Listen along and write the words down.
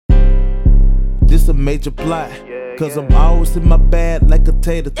This a major plot. Cause I'm always in my bag like a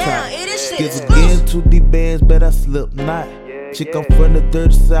tater tot. Skills again, 2D bands, bet I slip not. Chick, I'm from the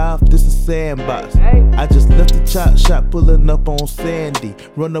dirty south, this a sandbox. I just left the chop shop, pulling up on Sandy.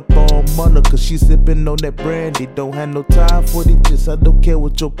 Run up on Mona, cause she sippin' on that brandy. Don't have no time for these chicks, I don't care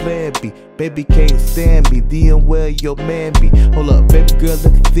what your plan be. Baby can't stand me, DM where your man be. Hold up, baby girl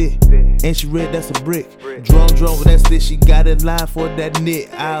lookin' thick, and she red, that's a brick. Drum with that shit, she got in line for that knit.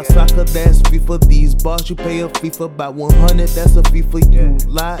 I'll sock her, that's fee for these bars. You pay a fee for about 100, that's a fee for you.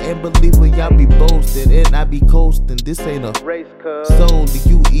 Lie and believe her, y'all be boasting, and I be coasting. This ain't a race, cuz. Solely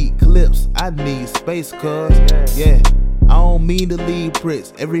you eat clips, I need space, cuz. Yeah, I don't mean to leave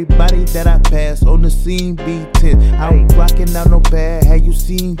pricks. Everybody that I pass on the scene be tense. I ain't rocking out no pad, have you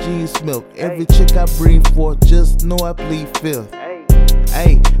seen jeans milk? Every chick I bring forth, just know I plead fifth.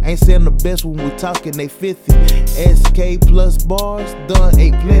 Ayy, ain't saying the best when we talking, they 50. SK plus bars, done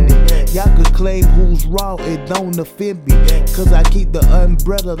ain't plenty. Y'all could claim who's raw, it don't offend me. Cause I keep the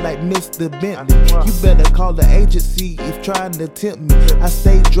umbrella like Mr. Bentley. You better call the agency if trying to tempt me. I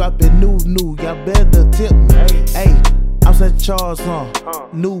stay dropping new, y'all better tip me. Ayy, I'm St. Charles,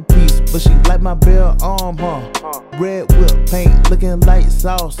 new piece, but she like my bare arm, Red whip paint, looking like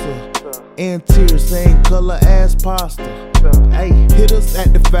salsa. Interior, same color as pasta. Ayy, hit us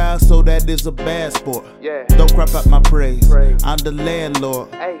at the foul, so that is a bad sport. Don't crop out my praise, I'm the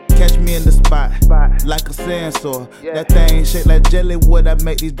landlord. Catch me in the spot, like a sandsaw. That thing shake like jelly, what I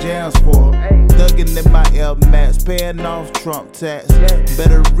make these jams for. Dugging in my Air Max, paying off Trump tax.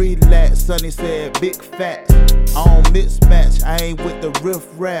 Better relax, Sonny said big facts. I don't mismatch, I ain't with the riff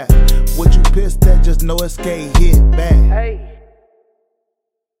rap. What you pissed at, just know SK hit back.